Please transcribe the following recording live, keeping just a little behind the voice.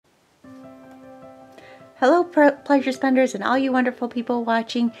Hello pleasure spenders and all you wonderful people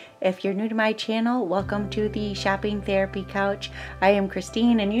watching. If you're new to my channel, welcome to the Shopping Therapy Couch. I am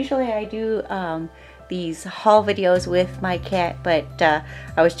Christine and usually I do these haul videos with my cat, but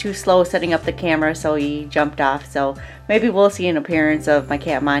I was too slow setting up the camera, so he jumped off. So maybe we'll see an appearance of my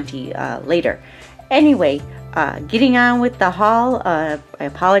cat Monty later. Anyway, getting on with the haul. I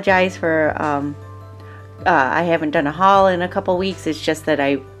apologize for I haven't done a haul in a couple weeks. It's just that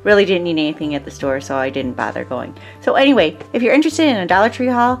I really didn't need anything at the store, so I didn't bother going. So anyway, if you're interested in a Dollar Tree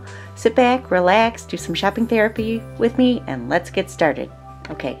haul, sit back, relax, do some shopping therapy with me, and let's get started.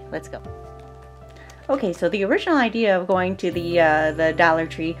 Okay, let's go. Okay, so the original idea of going to the Dollar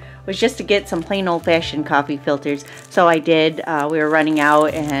Tree was just to get some plain old-fashioned coffee filters. So I did. We were running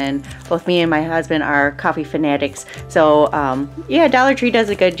out, and both me and my husband are coffee fanatics. So yeah, Dollar Tree does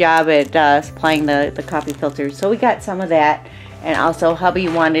a good job at supplying the coffee filters. So we got some of that, and also hubby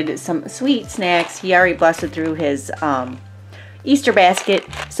wanted some sweet snacks. He already busted through his Easter basket,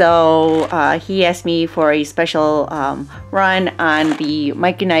 so he asked me for a special run on the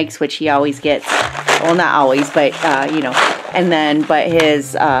Mike and Ike's, which he always gets. Well, not always, but you know. And then, but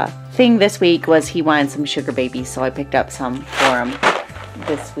his thing this week was he wanted some sugar babies, so I picked up some for him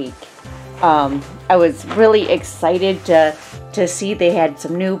this week. I was really excited to see they had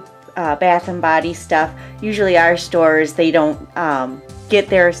some new Bath and Body stuff. Usually our stores, they don't get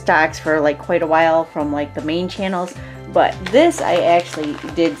their stocks for like quite a while from like the main channels, but this I actually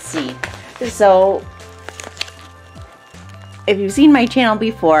did see. So if you've seen my channel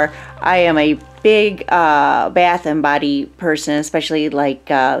before, I am a big Bath and Body person, especially like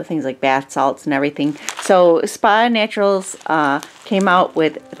things like bath salts and everything. So Spa Naturals came out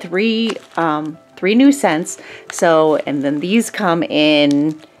with three new scents. So, and then these come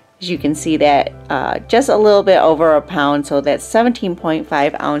in, as you can see, that just a little bit over a pound, so that's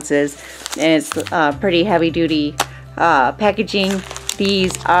 17.5 ounces, and it's pretty heavy duty packaging.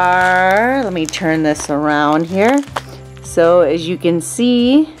 These are, let me turn this around here. So as you can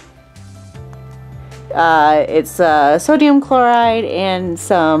see, it's sodium chloride and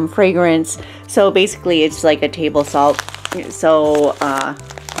some fragrance. So basically it's like a table salt. So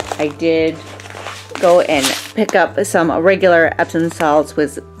I did go and pick up some regular Epsom salts,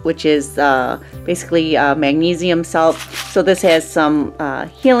 which is basically magnesium salt. So this has some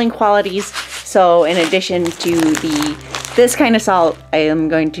healing qualities. So in addition to this kind of salt, I am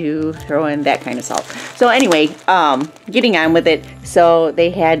going to throw in that kind of salt. So anyway, getting on with it. So they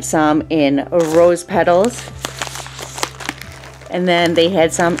had some in rose petals, and then they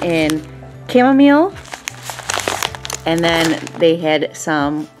had some in chamomile, and then they had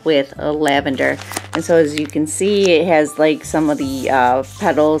some with lavender. And so as you can see, it has like some of the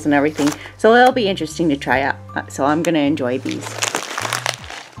petals and everything. So it'll be interesting to try out. So I'm gonna enjoy these.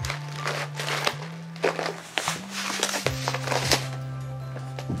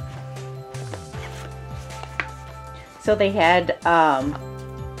 So they had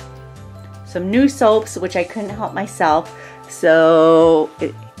some new soaps, which I couldn't help myself. So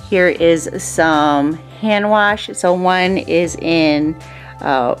here is some hand wash. So one is in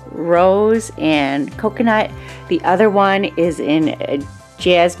rose and coconut. The other one is in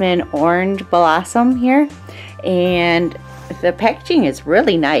jasmine orange blossom here. And the packaging is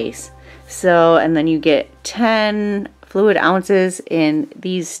really nice. So, and then you get 10 fluid ounces in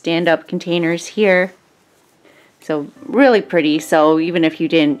these stand-up containers here. So really pretty. So even if you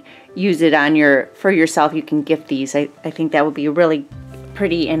didn't use it on for yourself, you can gift these. I think that would be really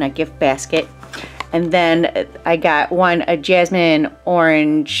pretty in a gift basket. And then I got a jasmine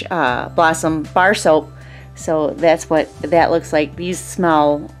orange blossom bar soap. So that's what that looks like. These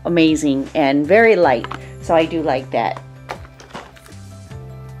smell amazing and very light. So I do like that.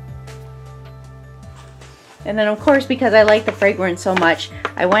 And then of course, because I like the fragrance so much,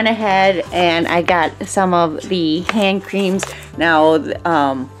 I went ahead and I got some of the hand creams. Now,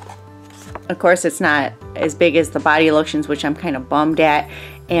 of course, it's not as big as the body lotions, which I'm kind of bummed at.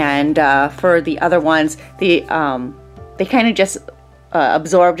 And for the other ones, they kind of just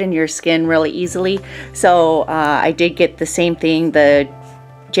absorbed in your skin really easily. So I did get the same thing, the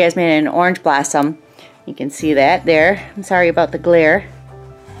jasmine and orange blossom. You can see that there. I'm sorry about the glare.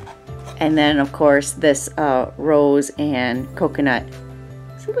 And then, of course, this rose and coconut.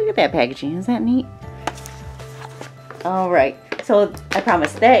 So look at that packaging. Isn't that neat? All right. So I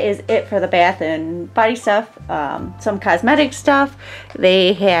promise that is it for the Bath and Body stuff. Some cosmetic stuff.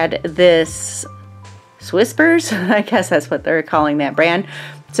 They had this Swispers. I guess that's what they're calling that brand.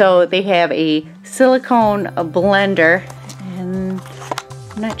 So they have a silicone blender. And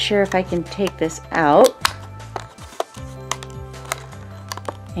I'm not sure if I can take this out.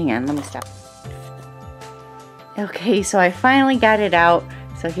 Hang on, let me stop. Okay, so I finally got it out.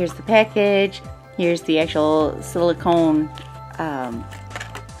 So here's the package. Here's the actual silicone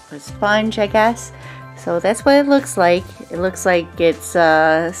sponge, I guess. So that's what it looks like. It looks like it's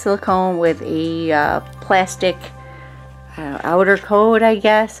silicone with a plastic outer coat, I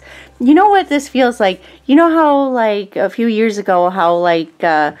guess. You know what this feels like? You know how like a few years ago, how like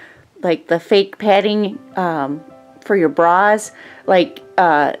the fake padding for your bras, like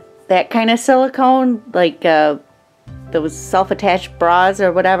that kind of silicone, like those self-attached bras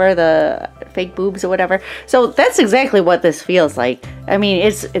or whatever, the fake boobs or whatever. So that's exactly what this feels like. I mean,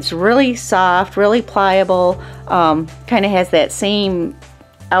 it's really soft, really pliable, kind of has that same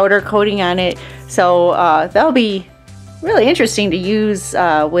outer coating on it. So that'll be really interesting to use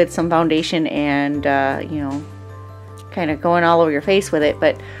with some foundation and you know, kind of going all over your face with it.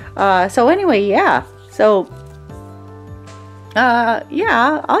 But so anyway, yeah. So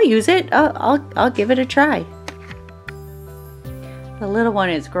yeah, I'll use it. I'll give it a try. The little one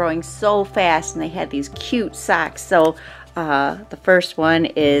is growing so fast, and they had these cute socks. So the first one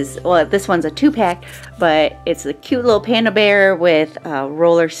is, well, this one's a 2-pack, but it's a cute little panda bear with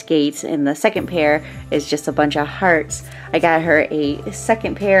roller skates, and the second pair is just a bunch of hearts. I got her a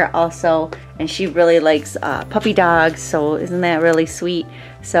second pair also, and she really likes puppy dogs, so isn't that really sweet?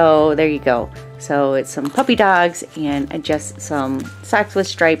 So there you go. So it's some puppy dogs and just some socks with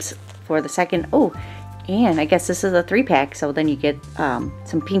stripes for the second. Oh, and I guess this is a 3-pack, so then you get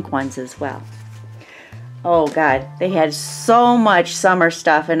some pink ones as well. Oh God, they had so much summer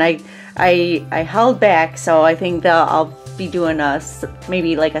stuff, and I held back, so I think that I'll be doing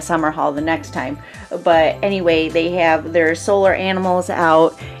maybe like a summer haul the next time. But anyway, they have their solar animals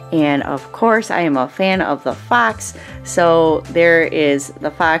out, and of course I am a fan of the fox. So there is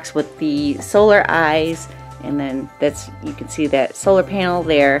the fox with the solar eyes, and then you can see that solar panel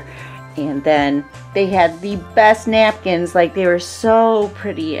there. And then they had the best napkins. Like, they were so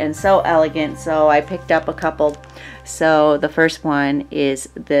pretty and so elegant, so I picked up a couple. So the first one is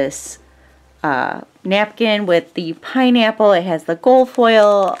this napkin with the pineapple. It has the gold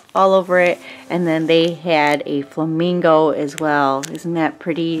foil all over it, and then they had a flamingo as well. Isn't that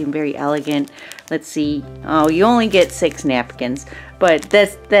pretty and very elegant? Let's see. Oh, you only get 6 napkins, but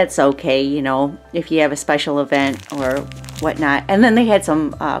that's okay, you know, if you have a special event or whatnot. And then they had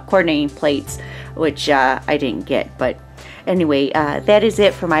some coordinating plates, which I didn't get. But anyway, that is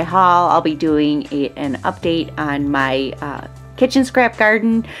it for my haul. I'll be doing an update on my kitchen scrap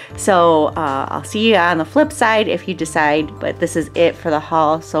garden. So I'll see you on the flip side if you decide. But this is it for the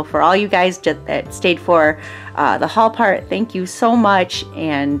haul. So for all you guys that stayed for the haul part, thank you so much,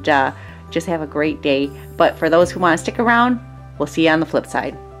 and just have a great day. But for those who want to stick around, we'll see you on the flip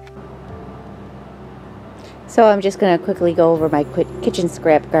side. So I'm just going to quickly go over my kitchen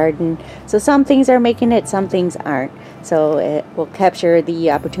scrap garden. So some things are making it, some things aren't. So it will capture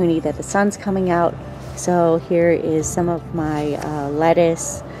the opportunity that the sun's coming out. So here is some of my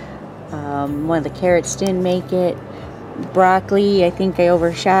lettuce. One of the carrots didn't make it. Broccoli, I think I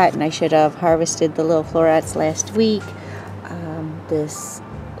overshot, and I should have harvested the little florets last week. This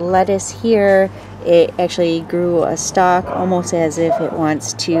lettuce here, it actually grew a stalk almost as if it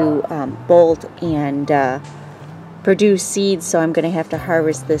wants to bolt and produce seeds, so I'm going to have to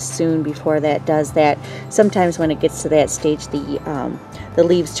harvest this soon before that does that. Sometimes when it gets to that stage, the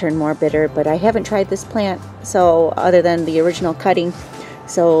leaves turn more bitter, but I haven't tried this plant, so other than the original cutting,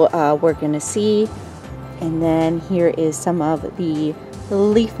 so we're going to see. And then here is some of the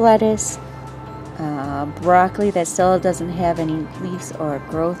leaf lettuce, broccoli that still doesn't have any leaves or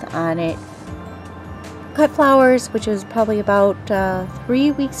growth on it, cut flowers, which was probably about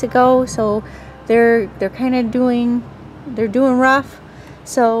 3 weeks ago, so they're kind of doing rough,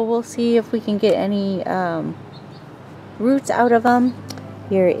 so we'll see if we can get any roots out of them.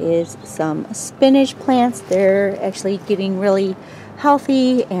 Here is some spinach plants. They're actually getting really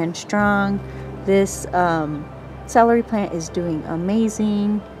healthy and strong. This celery plant is doing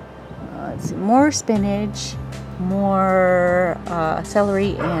amazing. Let's see, more spinach, more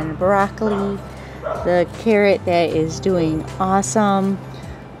celery and broccoli. The carrot, that is doing awesome.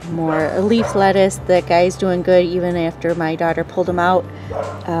 More leaf lettuce, that guy's doing good even after my daughter pulled him out.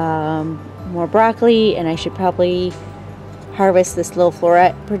 More broccoli, and I should probably harvest this little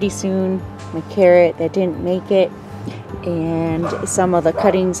floret pretty soon. My carrot, that didn't make it. And some of the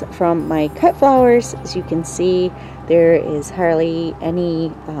cuttings from my cut flowers. As you can see, there is hardly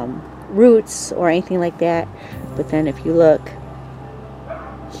any roots or anything like that. But then if you look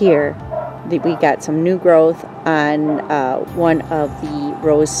here, we got some new growth on one of the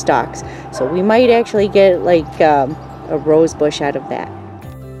rose stalks. So we might actually get like a rose bush out of that.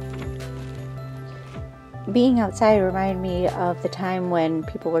 being outside reminded me of the time when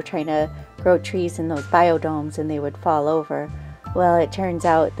people were trying to grow trees in those biodomes and they would fall over. Well, it turns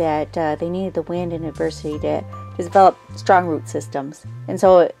out that they needed the wind and adversity to develop strong root systems. And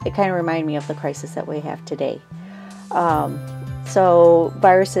so it kind of reminded me of the crisis that we have today. So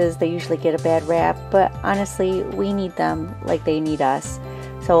viruses, they usually get a bad rap, but honestly, we need them like they need us.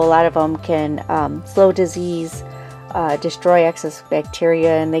 So a lot of them can slow disease, destroy excess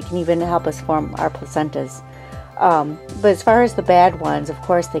bacteria, and they can even help us form our placentas. But as far as the bad ones, of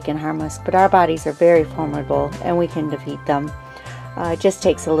course they can harm us, but our bodies are very formidable and we can defeat them. It just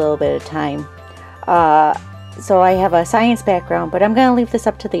takes a little bit of time. So I have a science background, but I'm going to leave this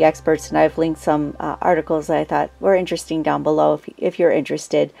up to the experts, and I've linked some articles that I thought were interesting down below if you're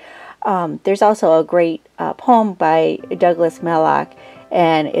interested. There's also a great poem by Douglas Malloch,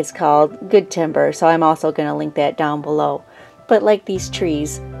 and it's called Good Timber, so I'm also going to link that down below. But like these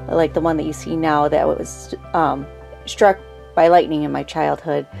trees, like the one that you see now that was struck by lightning in my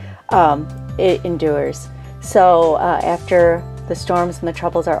childhood, it endures. So after the storms and the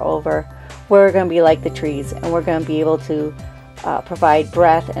troubles are over, we're going to be like the trees, and we're going to be able to provide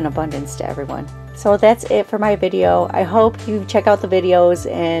breath and abundance to everyone. So that's it for my video. I hope you check out the videos,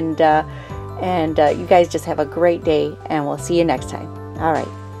 and you guys just have a great day, and we'll see you next time. All right,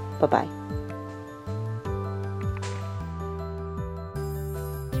 bye-bye.